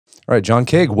All right, John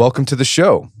Kaag, welcome to the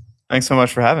show. Thanks so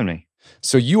much for having me.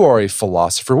 So you are a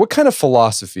philosopher. What kind of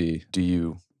philosophy do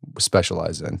you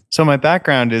specialize in? So my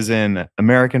background is in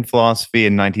American philosophy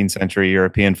and 19th century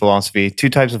European philosophy, two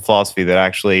types of philosophy that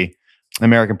actually,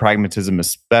 American pragmatism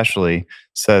especially,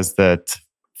 says that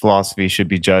philosophy should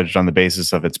be judged on the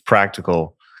basis of its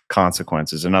practical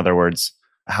consequences. In other words,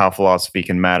 how philosophy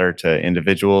can matter to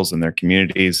individuals and their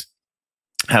communities,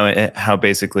 how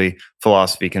basically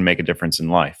philosophy can make a difference in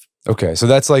life. Okay, so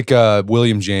that's like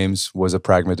William James was a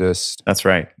pragmatist. That's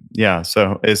right. Yeah.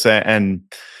 And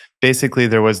basically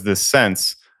there was this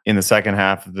sense in the second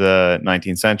half of the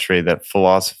 19th century that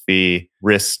philosophy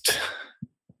risked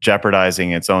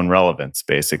jeopardizing its own relevance,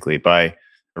 basically, by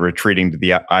retreating to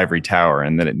the ivory tower,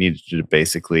 and that it needed to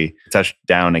basically touch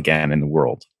down again in the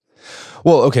world.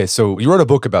 Well, okay, so you wrote a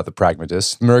book about the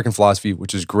pragmatists, American philosophy,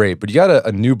 which is great, but you got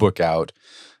a new book out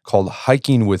called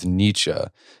Hiking with Nietzsche.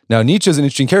 Now, Nietzsche is an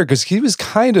interesting character because he was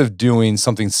kind of doing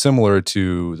something similar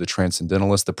to the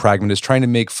transcendentalist, the pragmatist, trying to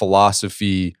make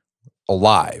philosophy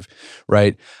alive,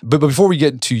 right? But before we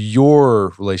get to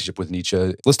your relationship with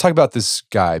Nietzsche, let's talk about this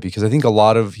guy, because I think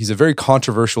he's a very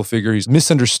controversial figure. He's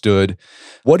misunderstood.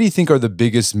 What do you think are the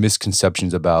biggest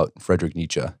misconceptions about Friedrich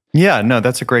Nietzsche? Yeah, no,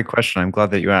 that's a great question. I'm glad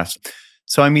that you asked.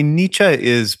 So, I mean, Nietzsche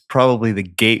is probably the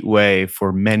gateway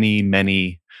for many,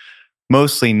 many,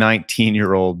 mostly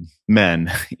 19-year-old men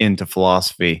into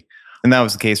philosophy. And that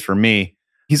was the case for me.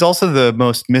 He's also the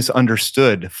most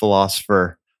misunderstood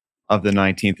philosopher of the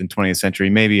 19th and 20th century,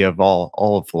 maybe of all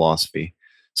of philosophy.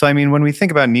 So, I mean, when we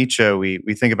think about Nietzsche,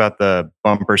 we think about the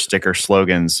bumper sticker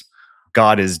slogans,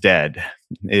 God is dead,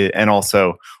 and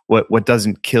also what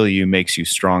doesn't kill you makes you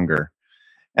stronger.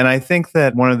 And I think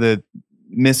that one of the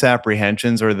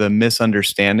misapprehensions or the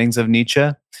misunderstandings of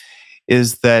Nietzsche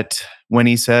is that when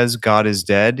he says God is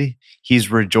dead,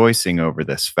 he's rejoicing over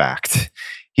this fact.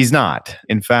 He's not.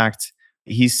 In fact,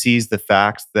 he sees the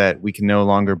fact that we can no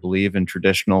longer believe in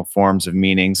traditional forms of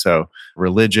meaning, so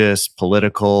religious,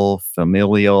 political,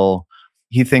 familial.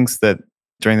 He thinks that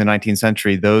during the 19th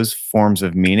century, those forms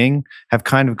of meaning have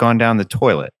kind of gone down the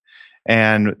toilet.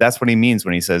 And that's what he means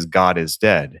when he says God is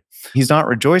dead. He's not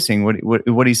rejoicing.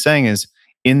 What he's saying is,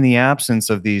 in the absence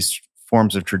of these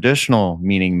forms of traditional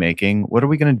meaning making, what are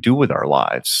we going to do with our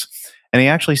lives? And he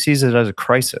actually sees it as a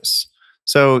crisis.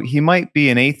 So he might be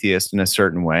an atheist in a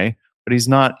certain way, but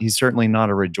he's certainly not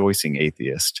a rejoicing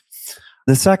atheist.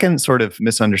 The second sort of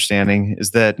misunderstanding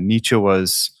is that Nietzsche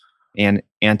was an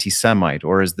anti-Semite,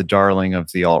 or is the darling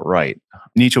of the alt-right.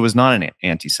 Nietzsche was not an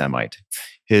anti-Semite.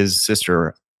 His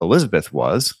sister Elizabeth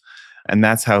was, and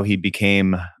that's how he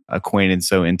became acquainted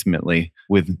so intimately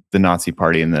with the Nazi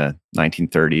Party in the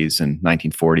 1930s and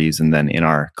 1940s, and then in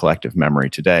our collective memory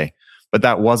today. But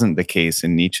that wasn't the case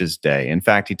in Nietzsche's day. In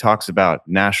fact, he talks about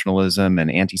nationalism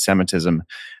and anti-Semitism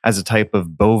as a type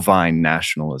of bovine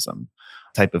nationalism,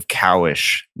 a type of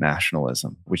cowish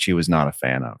nationalism, which he was not a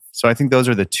fan of. So I think those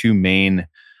are the two main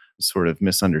sort of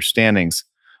misunderstandings.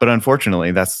 But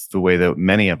unfortunately, that's the way that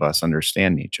many of us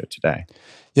understand Nietzsche today.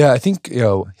 Yeah, I think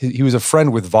he was a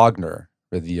friend with Wagner,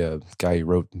 the guy who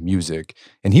wrote music,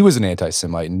 and he was an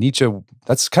anti-Semite. And Nietzsche,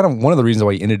 that's kind of one of the reasons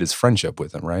why he ended his friendship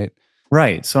with him, right?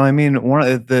 Right. So, I mean, one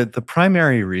of the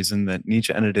primary reason that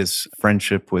Nietzsche ended his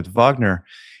friendship with Wagner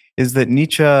is that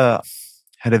Nietzsche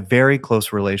had a very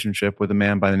close relationship with a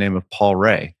man by the name of Paul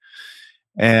Rée.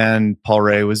 And Paul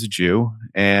Rée was a Jew,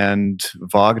 and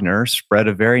Wagner spread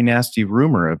a very nasty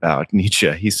rumor about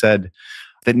Nietzsche. He said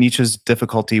that Nietzsche's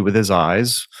difficulty with his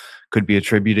eyes could be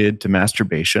attributed to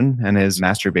masturbation, and his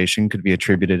masturbation could be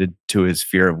attributed to his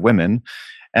fear of women,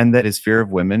 and that his fear of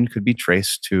women could be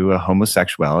traced to a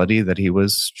homosexuality that he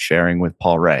was sharing with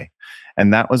Paul Rée.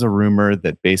 And that was a rumor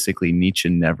that basically Nietzsche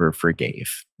never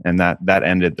forgave. And that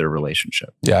ended their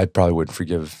relationship. Yeah, I probably wouldn't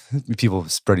forgive people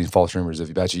spreading false rumors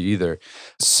about you either.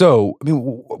 So, I mean,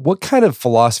 what kind of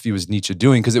philosophy was Nietzsche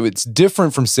doing? Because it's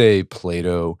different from, say,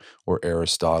 Plato or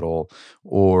Aristotle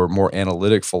or more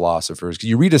analytic philosophers. Because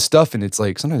you read his stuff and it's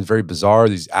like sometimes very bizarre,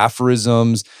 these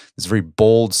aphorisms, this very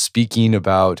bold speaking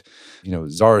about,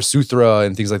 Zarathustra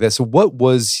and things like that. So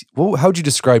how would you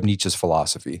describe Nietzsche's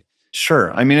philosophy?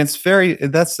 Sure. I mean,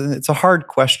 it's a hard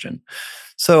question.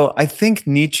 So I think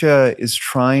Nietzsche is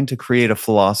trying to create a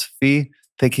philosophy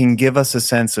that can give us a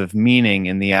sense of meaning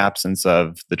in the absence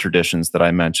of the traditions that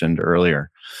I mentioned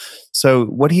earlier. So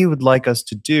what he would like us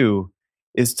to do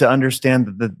is to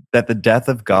understand that the death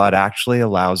of God actually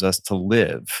allows us to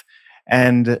live.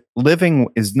 And living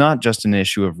is not just an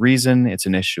issue of reason, it's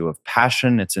an issue of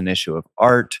passion, it's an issue of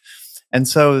art. And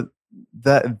so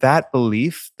that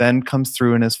belief then comes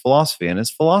through in his philosophy. In his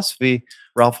philosophy,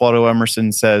 Ralph Waldo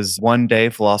Emerson says, one day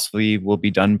philosophy will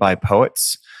be done by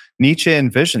poets. Nietzsche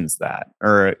envisions that,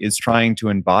 or is trying to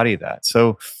embody that.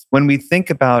 So when we think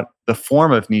about the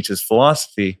form of Nietzsche's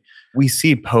philosophy, we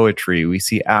see poetry, we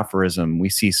see aphorism, we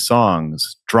see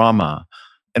songs, drama.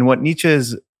 And what Nietzsche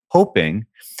is hoping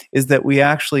is that we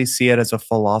actually see it as a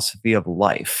philosophy of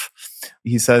life.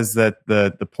 He says that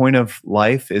the point of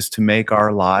life is to make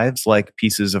our lives like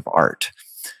pieces of art.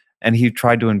 And he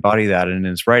tried to embody that in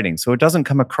his writing. So it doesn't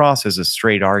come across as a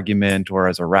straight argument or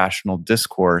as a rational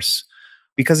discourse,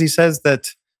 because he says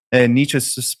that Nietzsche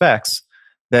suspects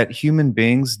that human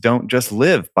beings don't just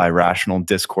live by rational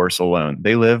discourse alone.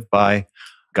 They live by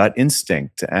gut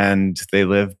instinct, and they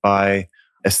live by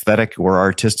aesthetic or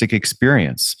artistic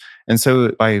experience. And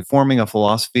so by forming a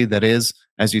philosophy that is,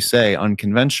 as you say,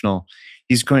 unconventional,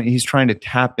 he's trying to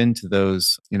tap into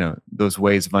those, those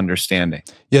ways of understanding.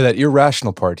 Yeah, that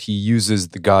irrational part. He uses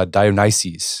the god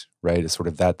Dionysus, right? As sort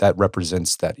of that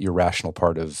represents that irrational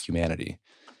part of humanity.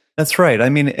 That's right. I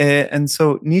mean, and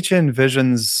so Nietzsche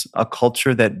envisions a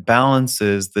culture that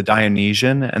balances the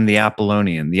Dionysian and the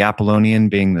Apollonian. The Apollonian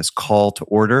being this call to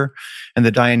order, and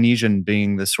the Dionysian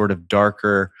being this sort of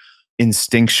darker,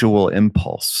 instinctual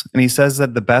impulse. And he says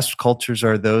that the best cultures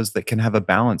are those that can have a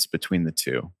balance between the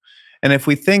two. And if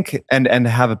we think and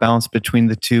have a balance between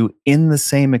the two in the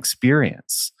same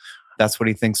experience, that's what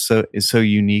he thinks is so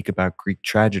unique about Greek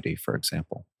tragedy, for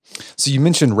example. So you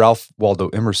mentioned Ralph Waldo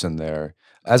Emerson there.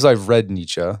 As I've read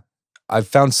Nietzsche, I've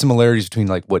found similarities between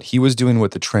like what he was doing and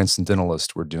what the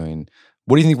transcendentalists were doing.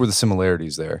 What do you think were the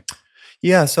similarities there?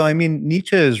 Yeah, so I mean,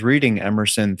 Nietzsche is reading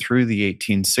Emerson through the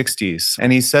 1860s,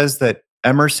 and he says that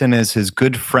Emerson is his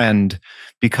good friend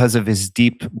because of his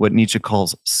deep, what Nietzsche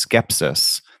calls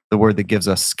skepsis, the word that gives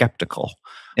us skeptical.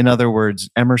 In other words,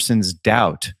 Emerson's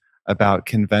doubt about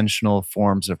conventional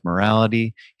forms of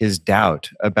morality, his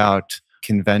doubt about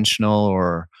conventional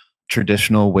or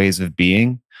traditional ways of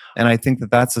being. And I think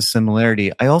that that's a similarity.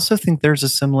 I also think there's a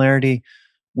similarity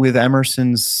with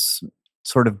Emerson's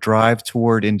sort of drive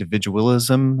toward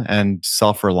individualism and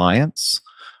self-reliance,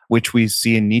 which we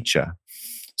see in Nietzsche.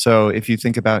 So if you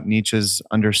think about Nietzsche's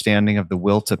understanding of the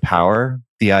will to power,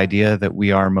 the idea that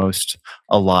we are most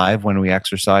alive when we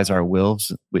exercise our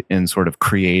wills in sort of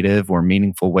creative or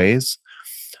meaningful ways,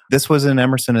 this was in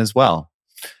Emerson as well.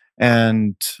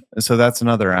 And so that's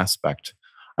another aspect.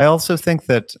 I also think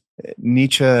that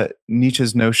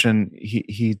Nietzsche's notion,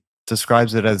 he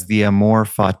describes it as the amor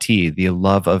fati, the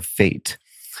love of fate.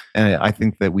 And I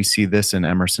think that we see this in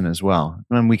Emerson as well.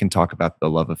 And we can talk about the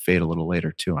love of fate a little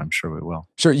later too. I'm sure we will.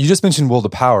 Sure. You just mentioned Will to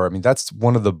Power. I mean, that's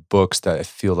one of the books that I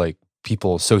feel like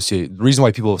people associate, the reason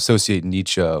why people associate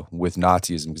Nietzsche with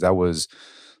Nazism, because that was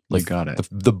like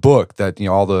the book that,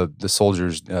 all the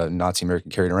soldiers, Nazi American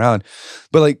carried around.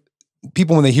 But like,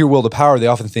 people, when they hear Will to Power, they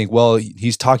often think, well,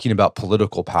 he's talking about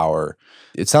political power.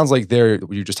 It sounds like there,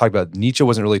 what you're just talking about, Nietzsche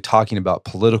wasn't really talking about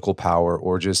political power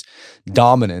or just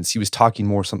dominance. He was talking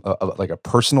more like a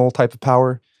personal type of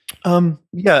power.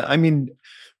 Yeah, I mean,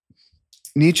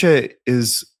 Nietzsche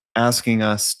is asking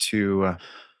us to,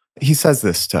 he says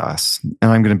this to us,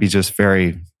 and I'm going to be just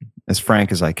very as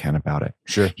frank as I can about it.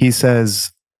 Sure. He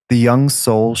says, the young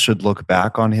soul should look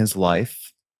back on his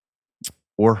life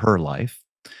or her life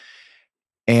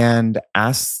and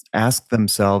ask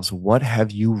themselves, what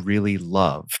have you really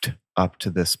loved up to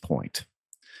this point?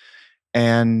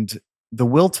 And the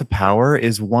will to power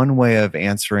is one way of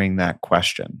answering that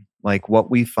question. Like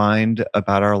what we find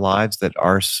about our lives that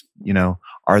are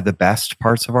the best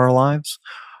parts of our lives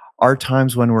are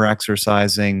times when we're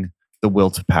exercising the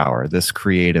will to power, this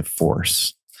creative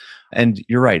force. And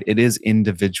you're right, it is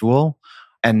individual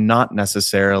and not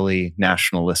necessarily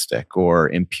nationalistic or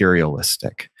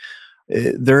imperialistic.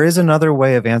 There is another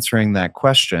way of answering that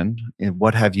question,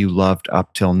 what have you loved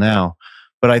up till now?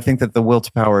 But I think that the will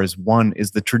to power is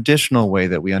the traditional way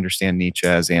that we understand Nietzsche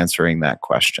as answering that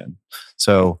question.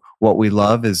 So what we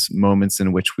love is moments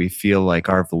in which we feel like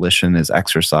our volition is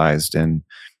exercised in,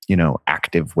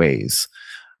 active ways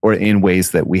or in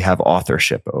ways that we have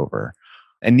authorship over.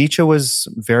 And Nietzsche was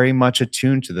very much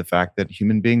attuned to the fact that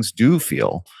human beings do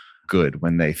feel good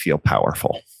when they feel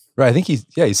powerful. Right. I think he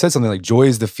said something like joy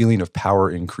is the feeling of power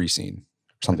increasing,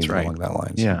 something along that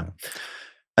lines. Yeah.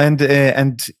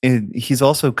 And he's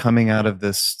also coming out of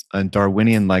this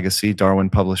Darwinian legacy. Darwin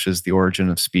publishes The Origin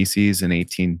of Species in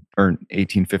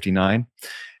 1859.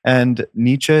 And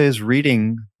Nietzsche is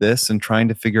reading this and trying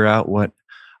to figure out what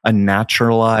a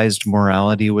naturalized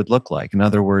morality would look like. In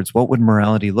other words, what would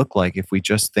morality look like if we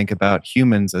just think about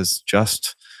humans as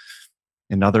just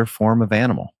another form of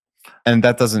animal? And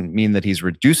that doesn't mean that he's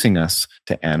reducing us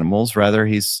to animals. Rather,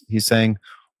 he's saying,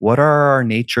 what are our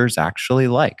natures actually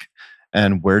like?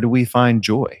 And where do we find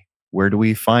joy? Where do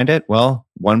we find it? Well,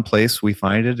 one place we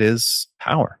find it is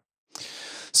power.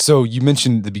 So you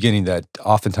mentioned at the beginning that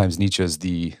oftentimes Nietzsche is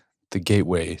the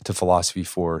gateway to philosophy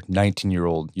for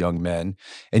 19-year-old young men.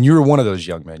 And you were one of those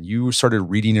young men. You started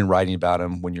reading and writing about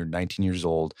him when you're 19 years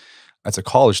old as a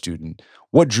college student.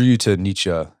 What drew you to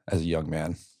Nietzsche as a young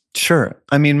man? Sure.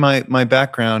 I mean, my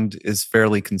background is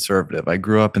fairly conservative. I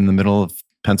grew up in the middle of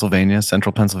Pennsylvania,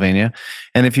 central Pennsylvania.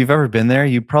 And if you've ever been there,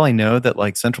 you probably know that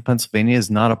like central Pennsylvania is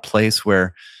not a place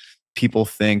where people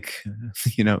think,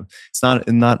 it's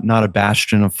not a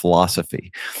bastion of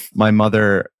philosophy. My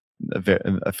mother,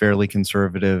 a fairly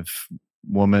conservative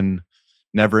woman,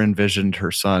 never envisioned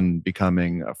her son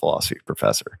becoming a philosophy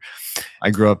professor.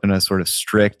 I grew up in a sort of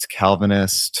strict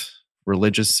Calvinist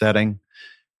religious setting,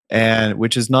 and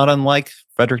which is not unlike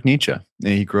Friedrich Nietzsche.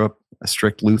 He grew up a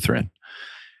strict Lutheran.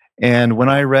 And when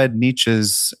I read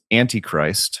Nietzsche's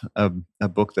Antichrist, a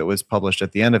book that was published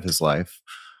at the end of his life,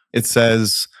 it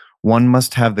says, one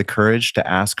must have the courage to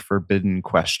ask forbidden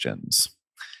questions.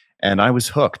 And I was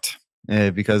hooked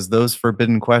because those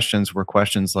forbidden questions were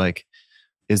questions like,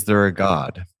 is there a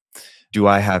God? Do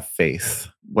I have faith?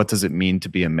 What does it mean to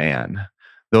be a man?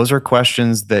 Those are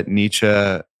questions that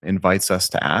Nietzsche invites us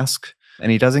to ask.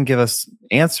 And he doesn't give us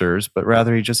answers, but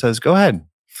rather he just says, go ahead,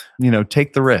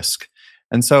 take the risk.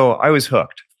 And so I was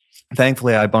hooked.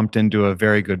 Thankfully, I bumped into a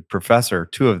very good professor,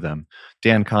 two of them,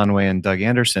 Dan Conway and Doug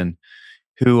Anderson,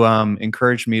 who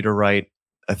encouraged me to write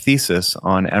a thesis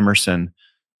on Emerson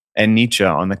and Nietzsche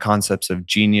on the concepts of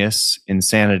genius,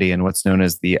 insanity, and what's known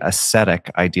as the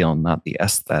ascetic ideal, not the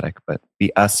aesthetic, but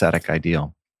the ascetic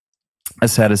ideal.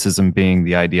 Asceticism being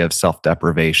the idea of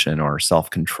self-deprivation or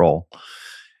self-control.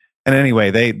 And anyway,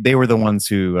 they were the ones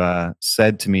who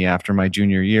said to me after my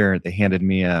junior year, they handed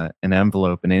me an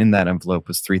envelope, and in that envelope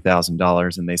was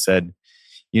 $3,000. And they said,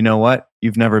 you know what?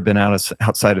 You've never been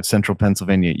outside of central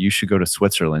Pennsylvania. You should go to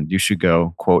Switzerland. You should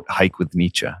go, quote, hike with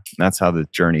Nietzsche. And that's how the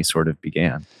journey sort of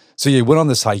began. So you went on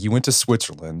this hike. You went to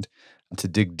Switzerland to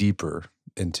dig deeper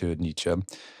into Nietzsche.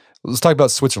 Let's talk about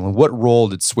Switzerland. What role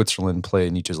did Switzerland play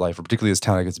in Nietzsche's life, or particularly this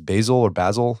town, I guess Basel or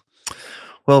Basel?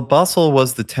 Well, Basel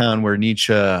was the town where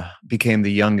Nietzsche became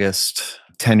the youngest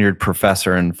tenured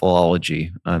professor in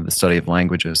philology, the study of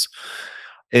languages.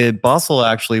 Basel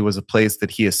actually was a place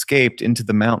that he escaped into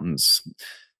the mountains.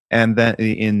 And then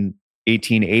in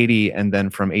 1880, and then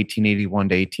from 1881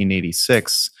 to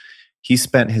 1886, he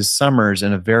spent his summers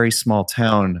in a very small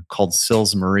town called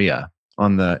Sils Maria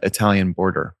on the Italian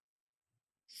border.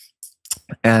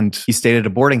 And he stayed at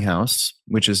a boarding house,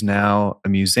 which is now a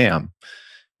museum.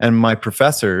 And my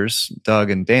professors, Doug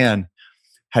and Dan,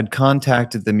 had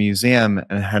contacted the museum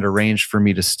and had arranged for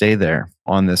me to stay there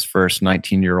on this first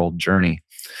 19-year-old journey.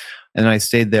 And I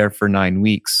stayed there for 9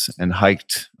 weeks and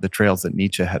hiked the trails that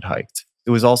Nietzsche had hiked. It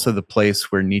was also the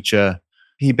place where Nietzsche,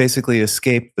 he basically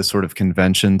escaped the sort of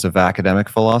conventions of academic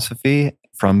philosophy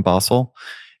from Basel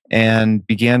and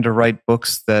began to write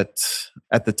books that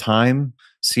at the time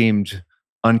seemed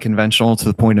unconventional to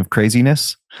the point of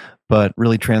craziness, but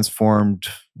really transformed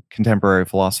contemporary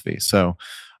philosophy. So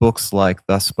books like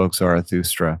Thus Spoke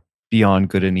Zarathustra, Beyond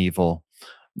Good and Evil,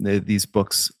 these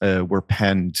books were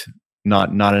penned not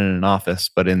in an office,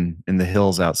 but in the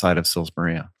hills outside of Sils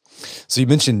Maria. So you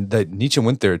mentioned that Nietzsche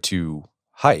went there to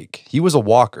hike. He was a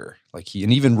walker, and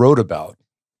even wrote about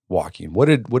walking. What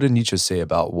did Nietzsche say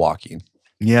about walking?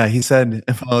 Yeah, he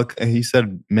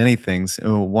said many things.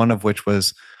 One of which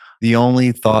was, the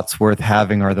only thoughts worth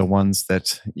having are the ones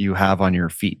that you have on your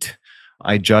feet.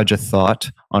 I judge a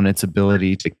thought on its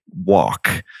ability to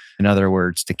walk. In other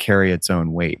words, to carry its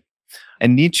own weight.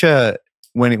 And Nietzsche,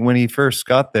 when he first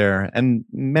got there, and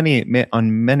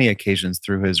on many occasions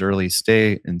through his early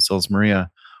stay in Sils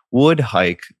Maria, would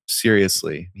hike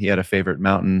seriously. He had a favorite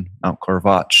mountain, Mount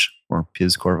Corvatsch, or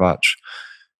Piz Corvatsch.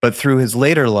 But through his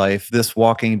later life, this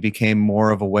walking became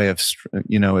more of a way of,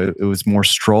 it was more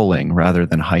strolling rather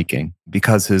than hiking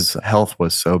because his health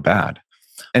was so bad.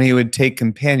 And he would take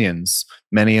companions,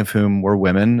 many of whom were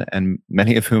women and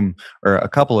a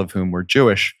couple of whom were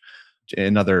Jewish.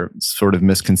 Another sort of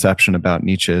misconception about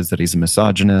Nietzsche is that he's a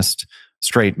misogynist,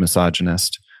 straight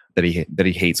misogynist, that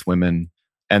he hates women,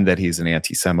 and that he's an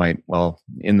anti-Semite. Well,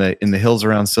 in the hills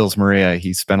around Sils Maria,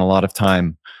 he spent a lot of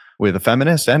time with a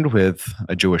feminist and with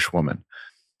a Jewish woman.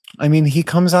 I mean, he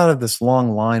comes out of this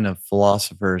long line of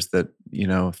philosophers that,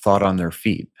 thought on their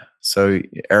feet. So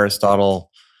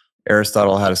Aristotle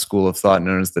had a school of thought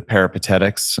known as the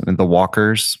Peripatetics and the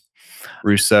walkers.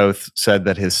 Rousseau said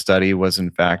that his study was in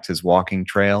fact his walking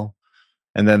trail.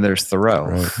 And then there's Thoreau.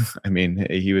 Right. I mean,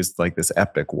 he was like this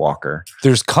epic walker.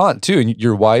 There's Kant too, and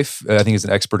your wife, I think, is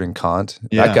an expert in Kant.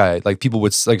 Yeah. That guy, like people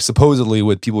would like supposedly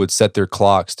would people would set their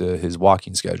clocks to his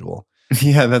walking schedule.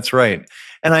 Yeah, that's right.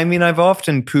 And I mean, I've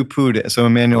often poo-pooed. So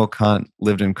Immanuel Kant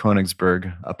lived in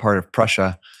Königsberg, a part of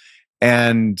Prussia,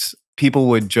 and people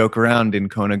would joke around in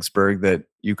Königsberg that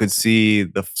you could see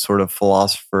the sort of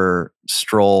philosopher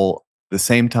stroll the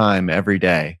same time every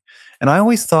day. And I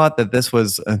always thought that this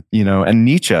was, and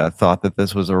Nietzsche thought that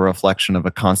this was a reflection of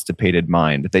a constipated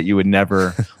mind, that you would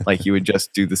never, like you would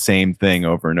just do the same thing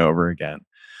over and over again.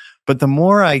 But the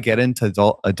more I get into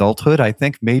adulthood, I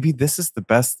think maybe this is the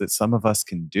best that some of us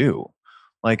can do.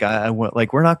 Like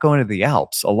we're not going to the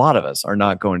Alps. A lot of us are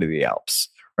not going to the Alps,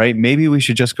 right? Maybe we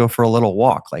should just go for a little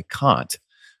walk like Kant.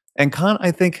 And Kant, I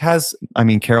think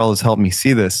Carol has helped me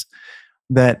see this,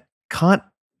 that Kant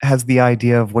has the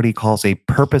idea of what he calls a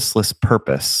purposeless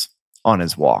purpose on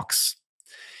his walks.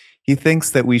 He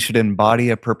thinks that we should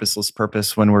embody a purposeless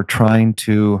purpose when we're trying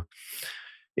to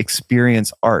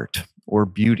experience art or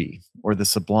beauty or the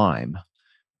sublime.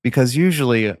 Because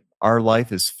usually our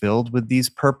life is filled with these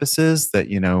purposes that,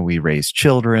 we raise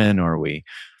children or we,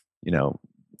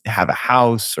 have a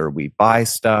house or we buy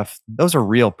stuff. Those are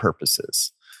real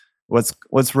purposes.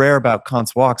 What's rare about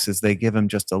Kant's walks is they give him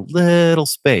just a little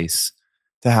space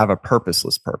to have a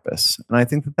purposeless purpose. And I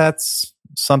think that that's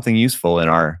something useful in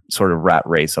our sort of rat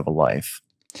race of a life.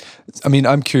 I mean,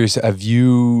 I'm curious,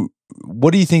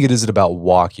 what do you think it is about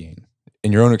walking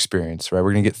in your own experience, right?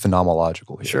 We're going to get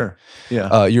phenomenological here. Sure.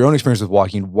 Yeah. Your own experience with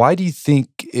walking, why do you think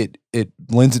it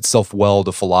lends itself well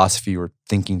to philosophy or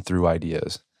thinking through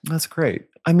ideas? That's great.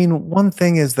 I mean, one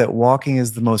thing is that walking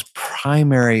is the most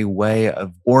primary way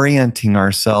of orienting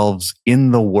ourselves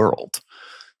in the world.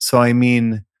 So, I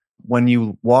mean, when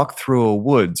you walk through a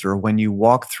woods or when you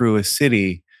walk through a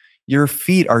city, your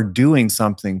feet are doing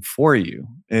something for you.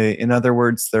 In other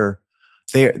words, they're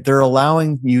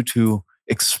allowing you to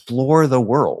explore the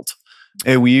world.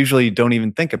 We usually don't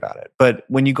even think about it. But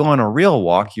when you go on a real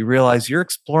walk, you realize you're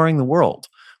exploring the world,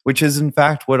 which is in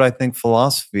fact what I think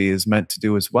philosophy is meant to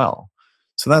do as well.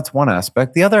 So that's one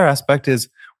aspect. The other aspect is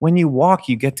when you walk,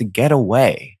 you get to get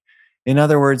away. In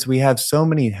other words, we have so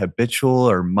many habitual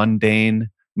or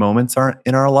mundane moments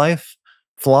in our life.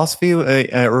 Philosophy,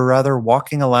 or rather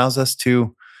walking, allows us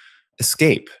to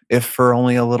escape, if for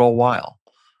only a little while.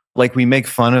 Like we make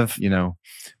fun of,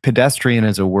 pedestrian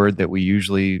is a word that we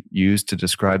usually use to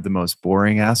describe the most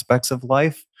boring aspects of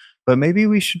life, but maybe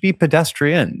we should be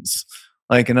pedestrians.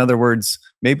 Like, in other words,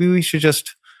 maybe we should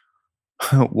just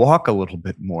walk a little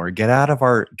bit more, get out of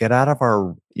our,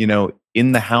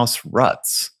 in the house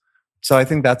ruts. So I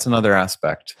think that's another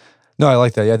aspect. No, I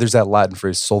like that. Yeah, there's that Latin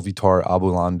phrase, solvitur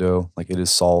ambulando, like it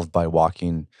is solved by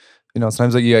walking.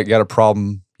 Sometimes like you got a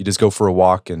problem, you just go for a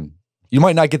walk and you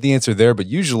might not get the answer there, but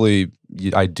usually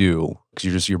I do,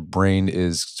 because your brain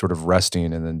is sort of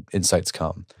resting and then insights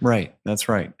come. Right, that's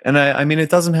right. And I mean, it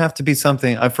doesn't have to be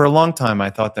something, for a long time I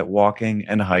thought that walking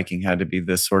and hiking had to be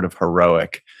this sort of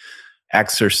heroic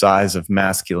exercise of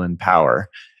masculine power.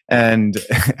 And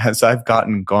as I've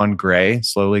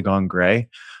slowly gone gray,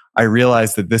 I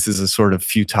realized that this is a sort of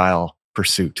futile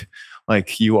pursuit.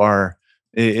 Like you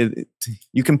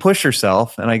can push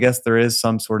yourself, and I guess there is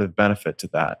some sort of benefit to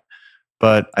that.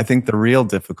 But I think the real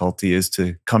difficulty is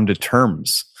to come to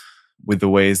terms with the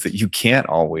ways that you can't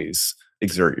always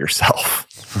exert yourself.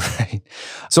 Right.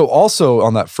 So also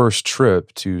on that first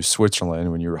trip to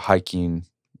Switzerland, when you were hiking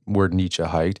where Nietzsche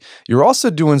hiked, you're also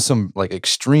doing some like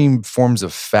extreme forms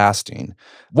of fasting.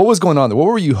 What was going on there? What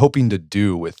were you hoping to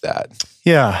do with that?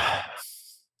 Yeah.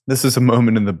 This is a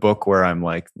moment in the book where I'm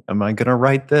like, am I going to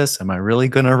write this? Am I really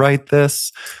going to write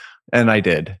this? And I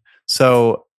did.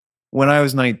 So when I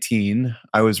was 19,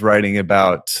 I was writing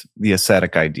about the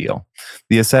ascetic ideal.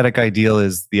 The ascetic ideal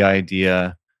is the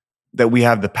idea that we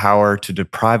have the power to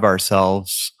deprive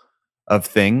ourselves of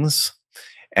things,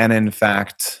 and in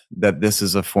fact, that this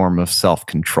is a form of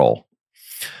self-control.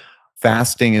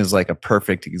 Fasting is like a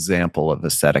perfect example of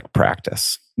ascetic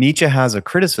practice. Nietzsche has a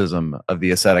criticism of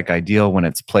the ascetic ideal when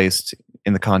it's placed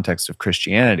in the context of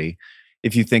Christianity.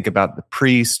 If you think about the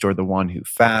priest or the one who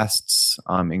fasts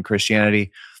in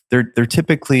Christianity, they're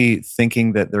typically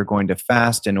thinking that they're going to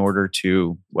fast in order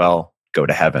to, well, go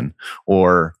to heaven,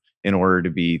 or in order to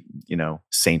be,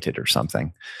 sainted or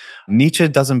something. Nietzsche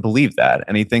doesn't believe that,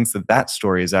 and he thinks that that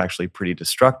story is actually pretty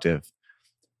destructive.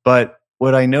 But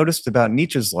what I noticed about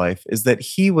Nietzsche's life is that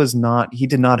he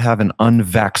did not have an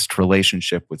unvexed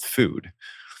relationship with food.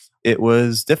 It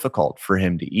was difficult for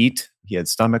him to eat. He had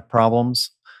stomach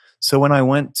problems. So when I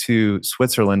went to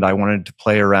Switzerland, I wanted to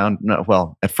play around. No,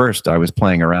 well, at first I was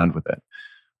playing around with it.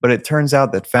 But it turns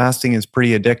out that fasting is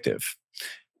pretty addictive.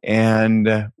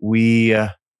 And we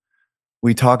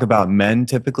talk about men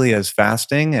typically as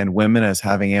fasting and women as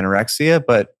having anorexia,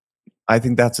 but I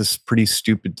think that's a pretty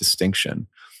stupid distinction.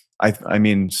 I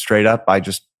mean, straight up, I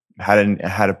just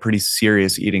had a pretty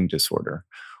serious eating disorder,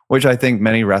 which I think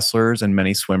many wrestlers and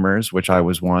many swimmers, which I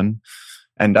was one,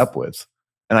 end up with.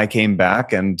 And I came back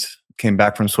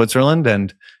from Switzerland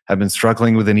and have been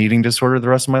struggling with an eating disorder the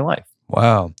rest of my life.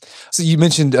 Wow. So you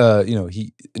mentioned,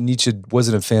 Nietzsche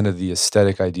wasn't a fan of the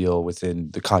aesthetic ideal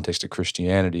within the context of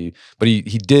Christianity, but he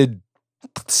did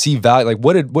see value. Like,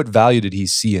 what value did he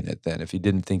see in it then? If he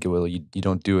didn't think it will, you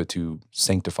don't do it to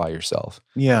sanctify yourself.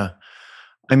 Yeah.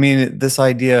 I mean, this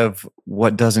idea of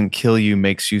what doesn't kill you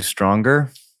makes you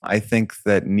stronger. I think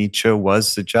that Nietzsche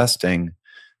was suggesting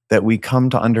that we come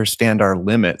to understand our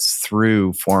limits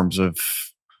through forms of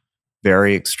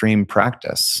very extreme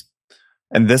practice.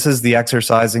 And this is the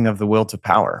exercising of the will to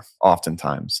power,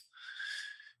 oftentimes.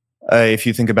 If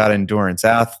you think about endurance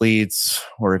athletes,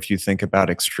 or if you think about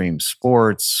extreme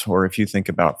sports, or if you think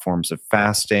about forms of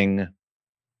fasting,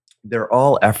 they're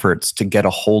all efforts to get a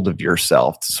hold of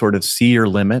yourself, to sort of see your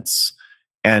limits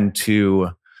and to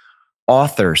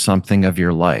author something of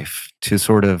your life, to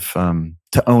sort of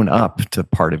to own up to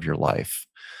part of your life.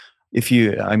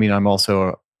 I'm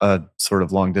also a sort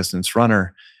of long distance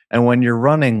runner. And when you're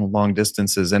running long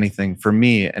distances, anything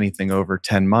over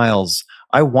 10 miles,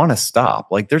 I want to stop.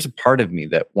 Like, there's a part of me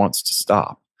that wants to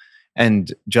stop.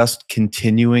 And just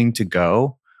continuing to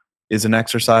go is an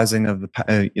exercise of the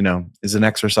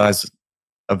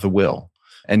will.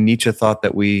 And Nietzsche thought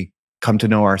that we come to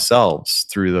know ourselves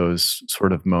through those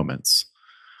sort of moments.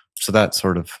 So that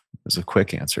sort of is a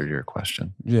quick answer to your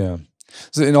question. Yeah.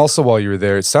 So, and also while you were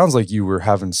there, it sounds like you were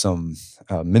having some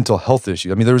mental health issues.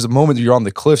 I mean, there was a moment that you're on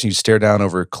the cliffs and you stare down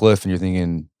over a cliff and you're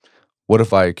thinking, what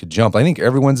if I could jump? I think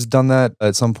everyone's done that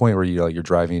at some point where you're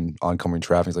driving oncoming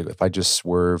traffic. It's like, if I just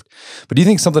swerved. But do you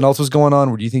think something else was going on?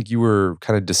 Or do you think you were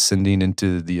kind of descending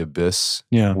into the abyss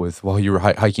while you were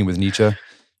hiking with Nietzsche?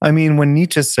 I mean, when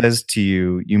Nietzsche says to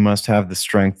you, you must have the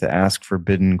strength to ask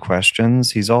forbidden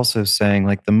questions, he's also saying,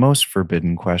 like, the most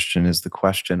forbidden question is the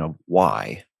question of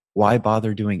why. Why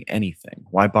bother doing anything?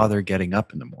 Why bother getting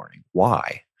up in the morning?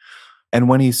 Why? And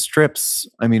when he strips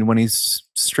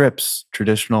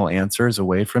traditional answers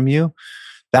away from you,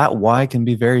 that why can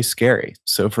be very scary.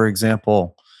 So, for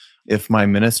example, if my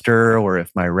minister or if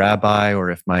my rabbi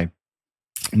or if my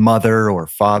mother or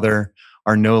father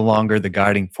are no longer the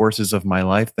guiding forces of my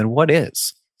life, then what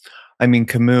is? I mean,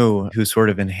 Camus, who sort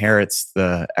of inherits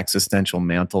the existential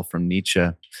mantle from Nietzsche,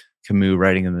 Camus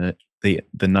writing in the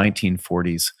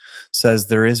 1940s, says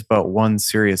there is but one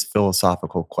serious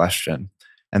philosophical question,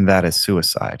 and that is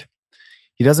suicide.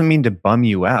 He doesn't mean to bum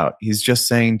you out. He's just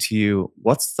saying to you,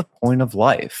 what's the point of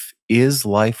life? Is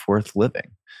life worth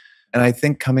living? And I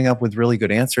think coming up with really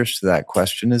good answers to that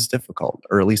question is difficult,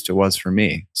 or at least it was for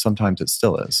me. Sometimes it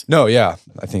still is. No, yeah.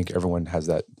 I think everyone has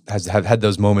had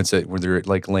those moments where they're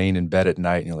like laying in bed at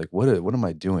night and you're like, what am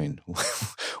I doing?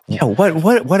 Yeah,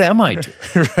 what am I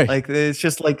doing? Right. Like, it's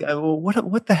just like,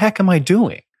 what the heck am I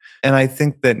doing? And I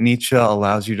think that Nietzsche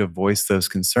allows you to voice those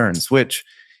concerns, which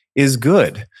is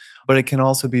good, but it can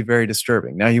also be very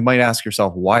disturbing. Now, you might ask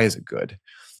yourself, why is it good?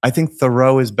 I think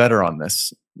Thoreau is better on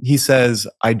this. He says,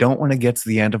 I don't want to get to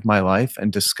the end of my life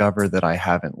and discover that I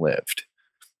haven't lived.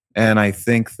 And I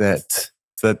think that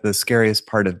the scariest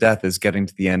part of death is getting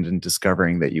to the end and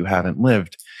discovering that you haven't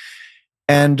lived.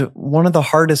 And one of the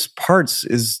hardest parts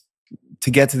is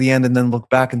to get to the end and then look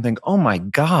back and think, oh my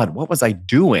God, what was I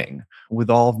doing with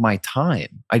all of my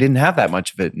time? I didn't have that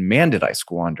much of it. And man, did I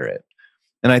squander it.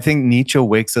 And I think Nietzsche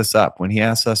wakes us up when he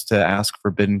asks us to ask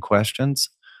forbidden questions.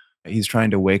 He's trying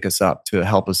to wake us up to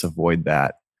help us avoid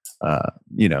that,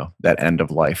 that end of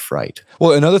life fright.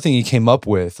 Well, another thing he came up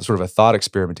with, sort of a thought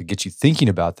experiment to get you thinking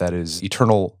about that, is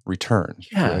eternal return.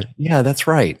 Yeah, right? Yeah, that's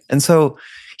right. And so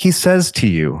he says to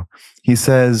you,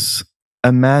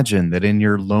 imagine that in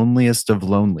your loneliest of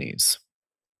lonelies,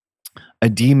 a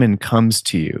demon comes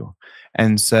to you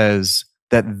and says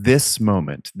that this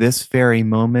moment, this very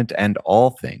moment and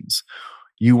all things,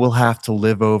 you will have to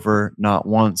live over not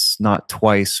once, not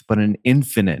twice, but an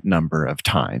infinite number of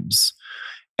times.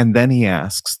 And then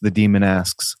the demon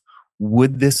asks,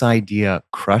 would this idea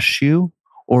crush you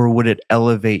or would it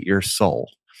elevate your soul?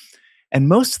 And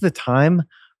most of the time,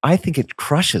 I think it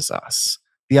crushes us.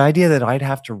 The idea that I'd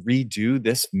have to redo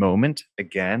this moment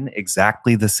again,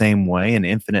 exactly the same way, an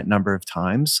infinite number of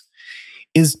times,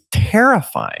 is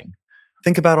terrifying.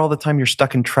 Think about all the time you're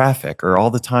stuck in traffic or all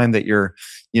the time that you're,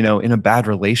 in a bad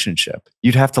relationship.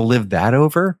 You'd have to live that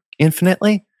over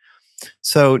infinitely.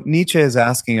 So Nietzsche is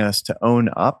asking us to own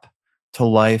up to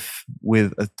life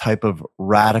with a type of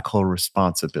radical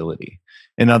responsibility.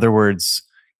 In other words,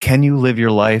 can you live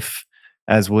your life,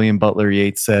 as William Butler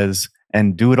Yeats says,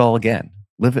 and do it all again?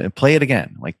 Live it, play it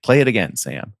again, like play it again,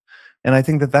 Sam. And I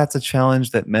think that that's a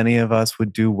challenge that many of us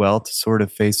would do well to sort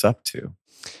of face up to.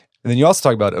 And then you also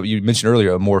talk about, you mentioned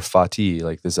earlier, amor fati,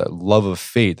 like this love of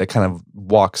fate that kind of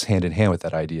walks hand in hand with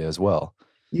that idea as well.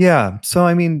 Yeah. So,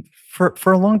 I mean,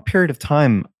 for a long period of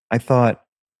time, I thought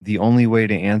the only way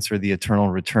to answer the eternal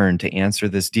return, to answer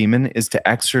this demon, is to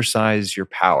exercise your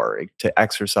power, to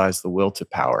exercise the will to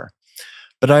power.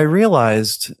 But I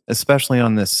realized, especially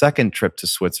on this second trip to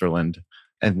Switzerland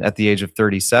and at the age of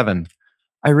 37,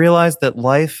 I realized that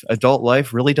life, adult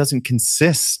life, really doesn't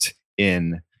consist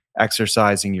in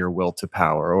exercising your will to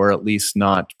power, or at least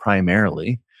not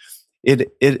primarily.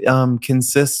 It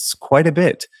consists quite a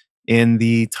bit in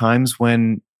the times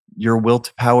when your will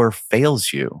to power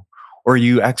fails you, or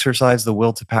you exercise the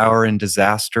will to power in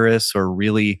disastrous or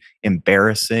really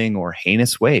embarrassing or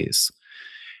heinous ways.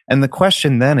 And the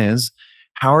question then is,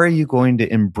 how are you going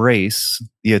to embrace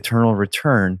the eternal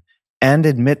return and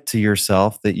admit to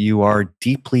yourself that you are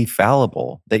deeply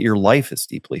fallible, that your life is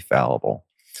deeply fallible?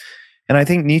 And I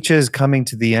think Nietzsche is coming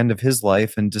to the end of his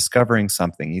life and discovering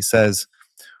something. He says,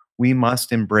 we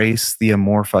must embrace the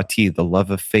amor fati, the love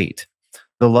of fate.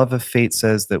 The love of fate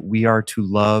says that we are to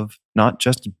love, not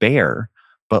just bear,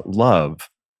 but love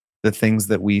the things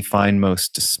that we find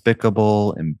most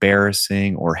despicable,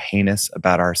 embarrassing, or heinous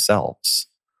about ourselves.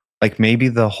 Like maybe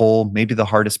the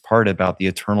hardest part about the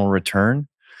eternal return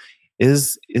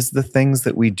is the things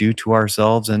that we do to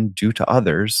ourselves and do to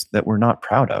others that we're not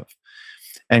proud of.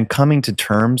 And coming to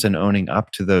terms and owning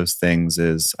up to those things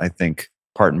is, I think,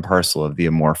 part and parcel of the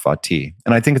amor fati.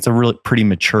 And I think it's a really pretty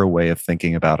mature way of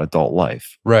thinking about adult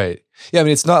life. Right. Yeah. I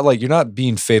mean, it's not like you're not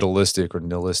being fatalistic or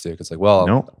nihilistic. It's like, well,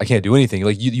 No, I can't do anything.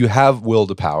 Like you have will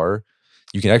to power,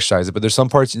 you can exercise it, but there's some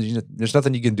parts, there's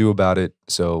nothing you can do about it.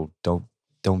 So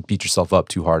don't beat yourself up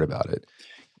too hard about it.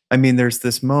 I mean, there's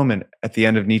this moment at the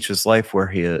end of Nietzsche's life where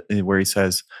he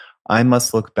says, "I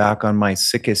must look back on my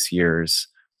sickest years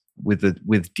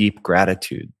with deep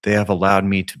gratitude. They have allowed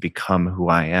me to become who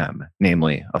I am,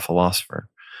 namely a philosopher."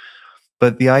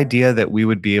 But the idea that we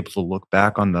would be able to look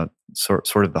back on the sort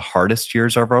of the hardest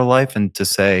years of our life and to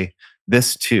say,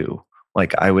 this too,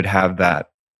 like I would have that,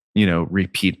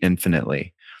 repeat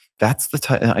infinitely. That's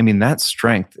I mean, that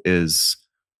strength is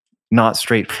not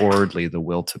straightforwardly the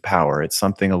will to power. It's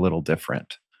something a little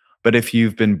different. But if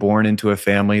you've been born into a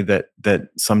family that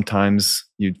sometimes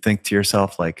you'd think to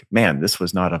yourself like, man, this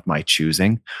was not of my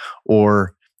choosing,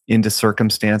 or into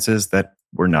circumstances that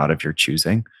were not of your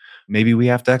choosing, maybe we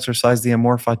have to exercise the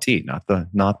amor fati, not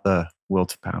the will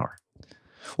to power.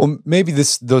 Well, maybe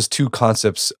those two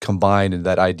concepts combined in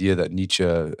that idea that Nietzsche,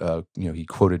 he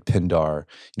quoted Pindar,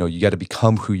 you got to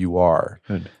become who you are.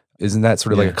 Good. Isn't that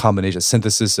sort of like Yeah, a combination, a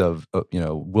synthesis of,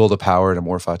 will to power and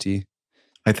amor fati?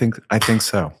 I think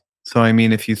so. So I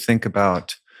mean, if you think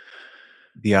about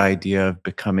the idea of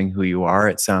becoming who you are,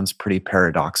 it sounds pretty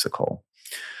paradoxical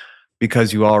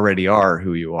because you already are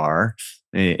who you are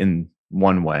in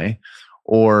one way.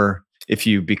 Or if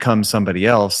you become somebody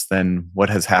else, then what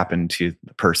has happened to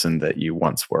the person that you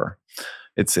once were?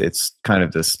 It's kind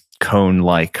of this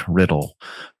cone-like riddle.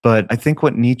 But I think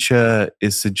what Nietzsche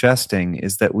is suggesting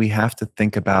is that we have to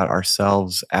think about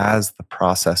ourselves as the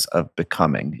process of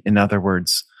becoming. In other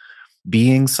words,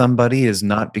 being somebody is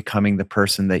not becoming the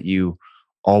person that you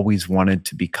always wanted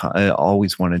to become,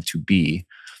 always wanted to be.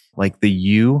 Like the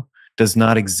you does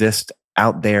not exist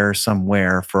out there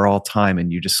somewhere for all time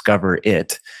and you discover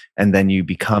it and then you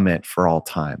become it for all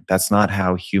time. That's not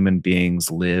how human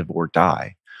beings live or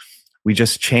die. We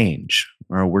just change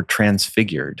or we're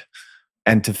transfigured.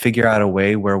 And to figure out a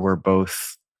way where we're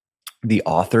both the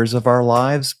authors of our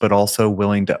lives, but also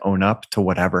willing to own up to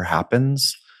whatever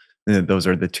happens. Those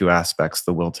are the two aspects,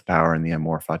 the will to power and the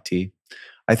amor fati.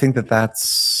 I think that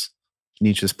that's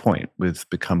Nietzsche's point with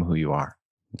become who you are.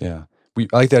 Yeah. I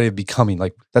like that idea of becoming.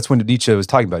 Like that's when Nietzsche was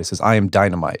talking about. He says, "I am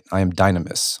dynamite. I am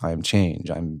dynamis. I am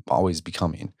change. I'm always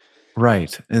becoming."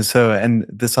 Right. And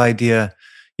this idea,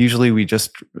 usually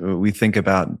we think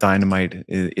about dynamite,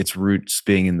 its roots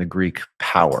being in the Greek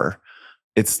power.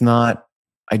 It's not,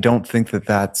 I don't think that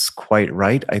that's quite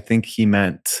right. I think he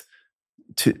meant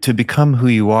to become who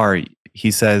you are.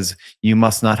 He says you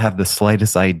must not have the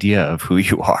slightest idea of who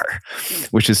you are,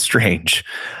 which is strange.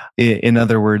 In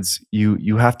other words,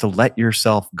 you have to let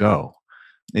yourself go.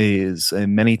 Is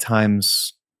many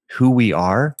times who we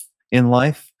are in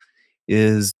life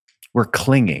is we're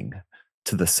clinging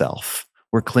to the self.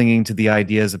 We're clinging to the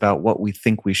ideas about what we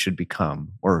think we should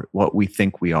become or what we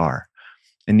think we are.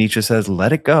 And Nietzsche says,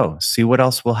 let it go. See what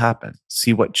else will happen.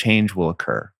 See what change will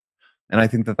occur. And I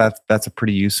think that that's a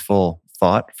pretty useful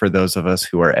thought for those of us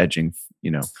who are edging,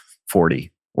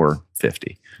 40 or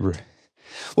 50. Right.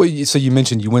 Well, so you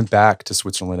mentioned you went back to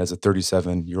Switzerland as a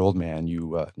 37-year-old man.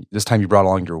 You this time you brought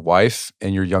along your wife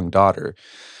and your young daughter.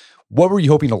 What were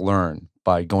you hoping to learn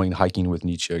by going hiking with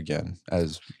Nietzsche again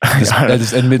as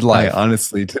in midlife? I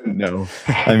honestly didn't know.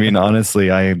 I mean,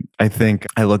 honestly, I think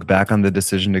I look back on the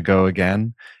decision to go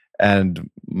again, and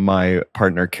my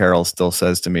partner Carol still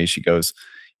says to me, she goes,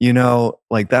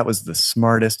 like that was the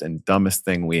smartest and dumbest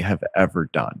thing we have ever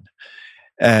done.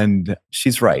 And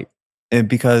she's right. And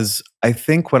because I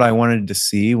think what I wanted to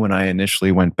see when I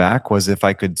initially went back was if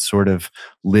I could sort of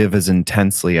live as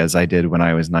intensely as I did when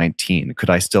I was 19. Could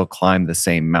I still climb the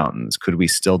same mountains? Could we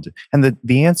still do? And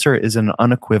the answer is an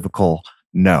unequivocal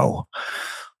no.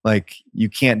 Like, you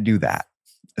can't do that,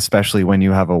 especially when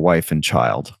you have a wife and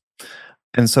child.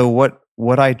 And so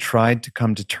what I tried to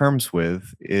come to terms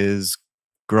with is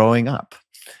growing up.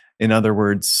 In other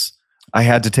words, I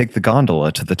had to take the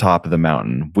gondola to the top of the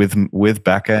mountain with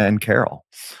Becca and Carol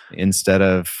instead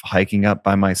of hiking up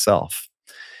by myself.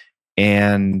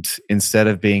 And instead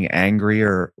of being angry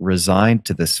or resigned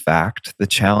to this fact, the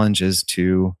challenge is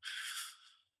to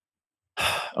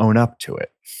own up to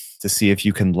it, to see if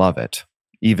you can love it,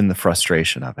 even the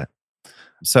frustration of it.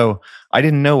 So I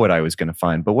didn't know what I was going to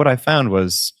find, but what I found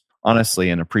was honestly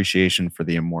an appreciation for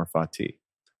the amor fati,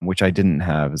 which I didn't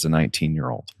have as a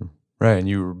 19-year-old. Right, and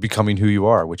you're becoming who you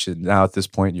are, which is now at this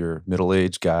point you're a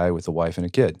middle-aged guy with a wife and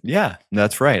a kid. Yeah,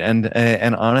 that's right.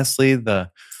 And honestly, the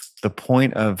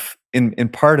point of in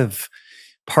part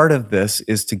of this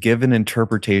is to give an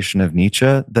interpretation of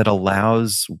Nietzsche that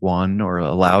allows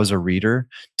a reader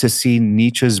to see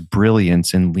Nietzsche's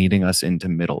brilliance in leading us into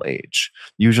middle age.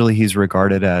 Usually he's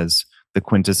regarded as the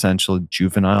quintessential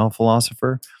juvenile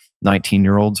philosopher.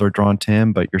 19-year-olds are drawn to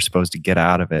him, but you're supposed to get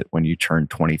out of it when you turn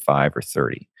 25 or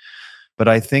 30. But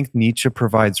I think Nietzsche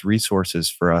provides resources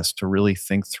for us to really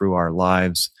think through our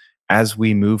lives as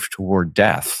we move toward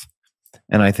death.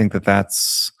 And I think that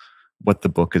that's what the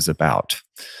book is about.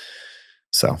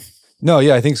 So. No,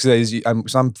 yeah, I think so. I'm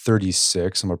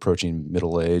 36. I'm approaching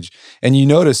middle age. And you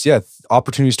notice,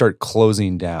 opportunities start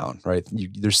closing down, right?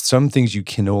 There's some things you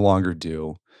can no longer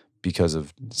do because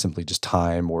of simply just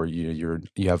time, or you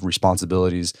have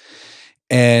responsibilities.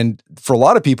 And for a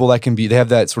lot of people, they have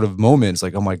that sort of moment. It's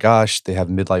like, oh my gosh, they have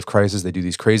a midlife crisis. They do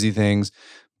these crazy things.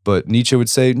 But Nietzsche would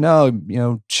say,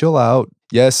 no, chill out.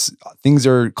 Yes, things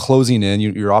are closing in.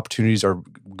 Your opportunities are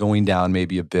going down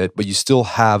maybe a bit, but you still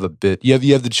have a bit. You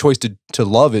have the choice to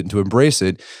love it and to embrace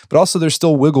it. But also there's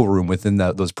still wiggle room within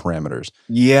those parameters.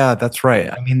 Yeah, that's right.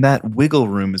 I mean, that wiggle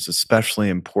room is especially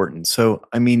important. So,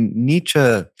 I mean,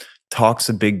 Nietzsche talks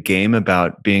a big game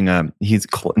about being he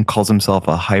calls himself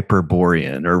a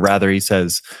Hyperborean, or rather he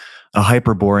says a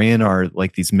Hyperborean are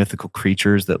like these mythical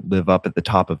creatures that live up at the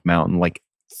top of mountain, like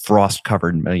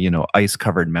frost-covered,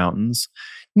 ice-covered mountains.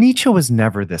 Nietzsche was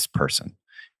never this person,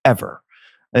 ever.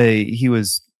 He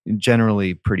was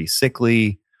generally pretty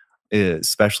sickly,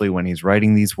 especially when he's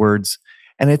writing these words.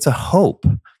 And it's a hope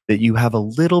that you have a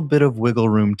little bit of wiggle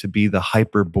room to be the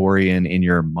Hyperborean in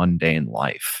your mundane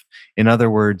life. In other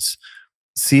words,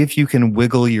 see if you can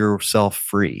wiggle yourself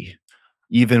free,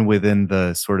 even within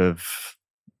the sort of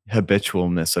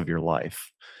habitualness of your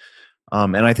life.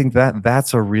 And I think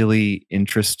that's a really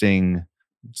interesting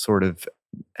sort of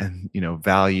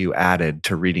value added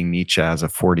to reading Nietzsche as a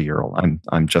 40-year-old.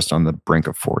 I'm just on the brink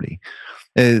of 40.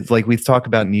 Like we've talked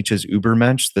about Nietzsche's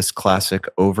Übermensch, this classic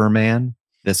overman,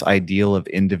 this ideal of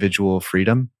individual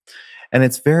freedom. And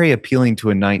it's very appealing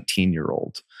to a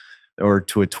 19-year-old or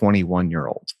to a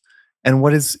 21-year-old. And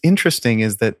what is interesting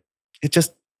is that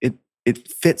it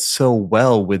fits so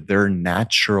well with their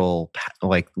natural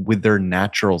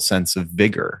sense of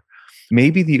vigor.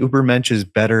 Maybe the Übermensch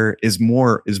is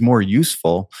more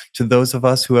useful to those of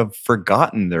us who have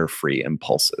forgotten their free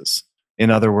impulses.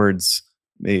 In other words,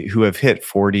 who have hit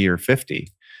 40 or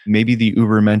 50. Maybe the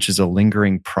Übermensch is a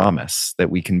lingering promise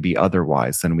that we can be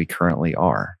otherwise than we currently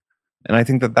are. And I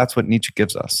think that that's what Nietzsche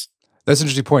gives us. That's an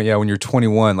interesting point. Yeah, when you're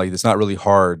 21, like it's not really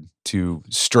hard to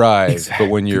strive, exactly.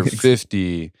 But when you're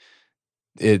 50,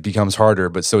 it becomes harder.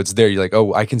 But so it's there. You're like,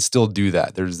 oh, I can still do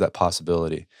that. There's that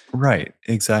possibility. Right,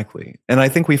 exactly. And I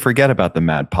think we forget about the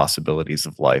mad possibilities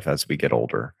of life as we get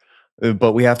older.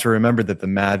 But we have to remember that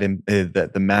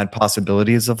the mad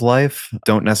possibilities of life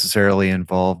don't necessarily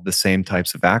involve the same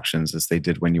types of actions as they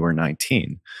did when you were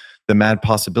 19. The mad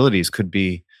possibilities could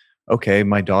be, okay,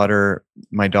 my daughter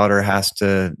has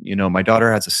to, my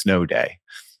daughter has a snow day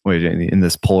in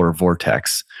this polar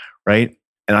vortex, right?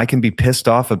 And I can be pissed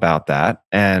off about that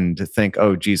and think,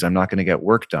 oh, geez, I'm not going to get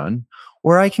work done.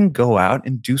 Or I can go out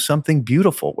and do something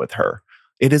beautiful with her.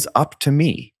 It is up to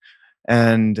me.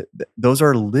 And those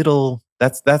are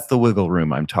that's the wiggle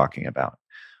room I'm talking about.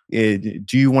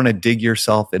 Do you want to dig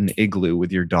yourself an igloo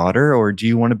with your daughter, or do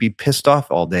you want to be pissed off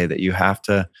all day that you have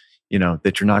to,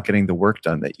 that you're not getting the work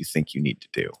done that you think you need to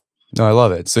do? No, I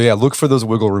love it. So yeah, look for those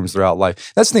wiggle rooms throughout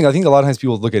life. That's the thing. I think a lot of times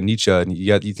people look at Nietzsche and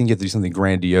you think you have to do something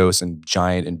grandiose and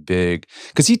giant and big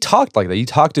because he talked like that. He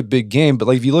talked a big game, but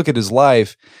like if you look at his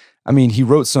life, I mean, he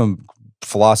wrote some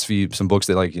philosophy, some books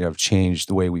that have changed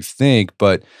the way we think.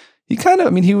 But he kind of, I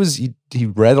mean, he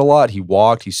read a lot. He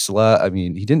walked. He slept. I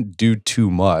mean, he didn't do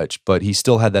too much, but he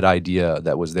still had that idea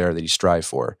that was there that he strived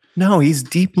for. No, he's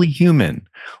deeply human.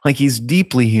 Like he's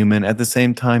deeply human. At the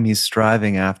same time, he's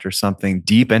striving after something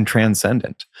deep and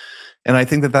transcendent. And I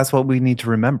think that that's what we need to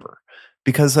remember,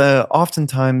 because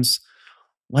oftentimes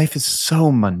life is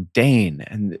so mundane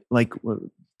and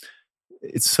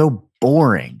it's so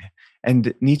boring.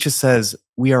 And Nietzsche says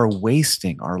we are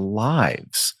wasting our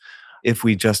lives if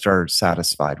we just are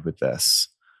satisfied with this.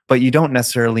 But you don't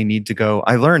necessarily need to go.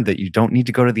 I learned that you don't need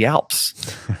to go to the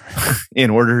Alps in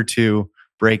order to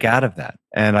break out of that.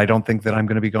 And I don't think that I'm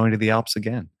going to be going to the Alps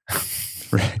again.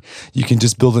 Right. You can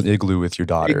just build an igloo with your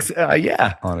daughter.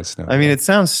 Yeah. Honest. I mean, it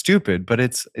sounds stupid, but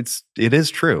it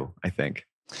is true, I think.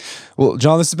 Well,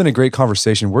 John, this has been a great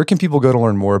conversation. Where can people go to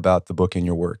learn more about the book and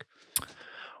your work?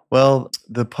 Well,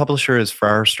 the publisher is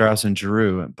Farrar, Straus and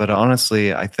Giroux, but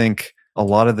honestly, I think a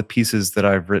lot of the pieces that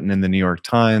I've written in the New York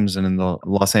Times and in the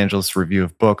Los Angeles Review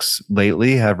of Books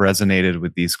lately have resonated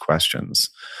with these questions.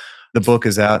 The book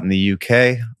is out in the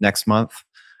UK next month,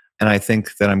 and I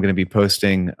think that I'm going to be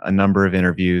posting a number of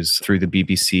interviews through the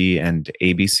BBC and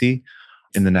ABC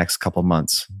in the next couple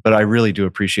months. But I really do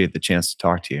appreciate the chance to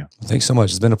talk to you. Thanks so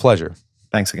much. It's been a pleasure.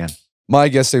 Thanks again. My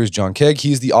guest today was John Kaag.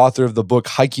 He's the author of the book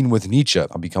Hiking with Nietzsche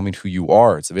on Becoming Who You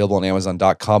Are. It's available on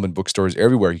Amazon.com and bookstores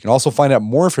everywhere. You can also find out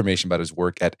more information about his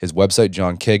work at his website,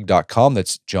 johnkaag.com.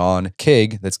 That's John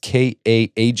Kaag. That's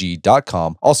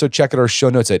Kaag.com. Also, check out our show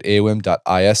notes at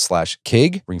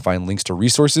aom.is/Kaag, where you can find links to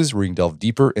resources where you can delve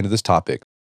deeper into this topic.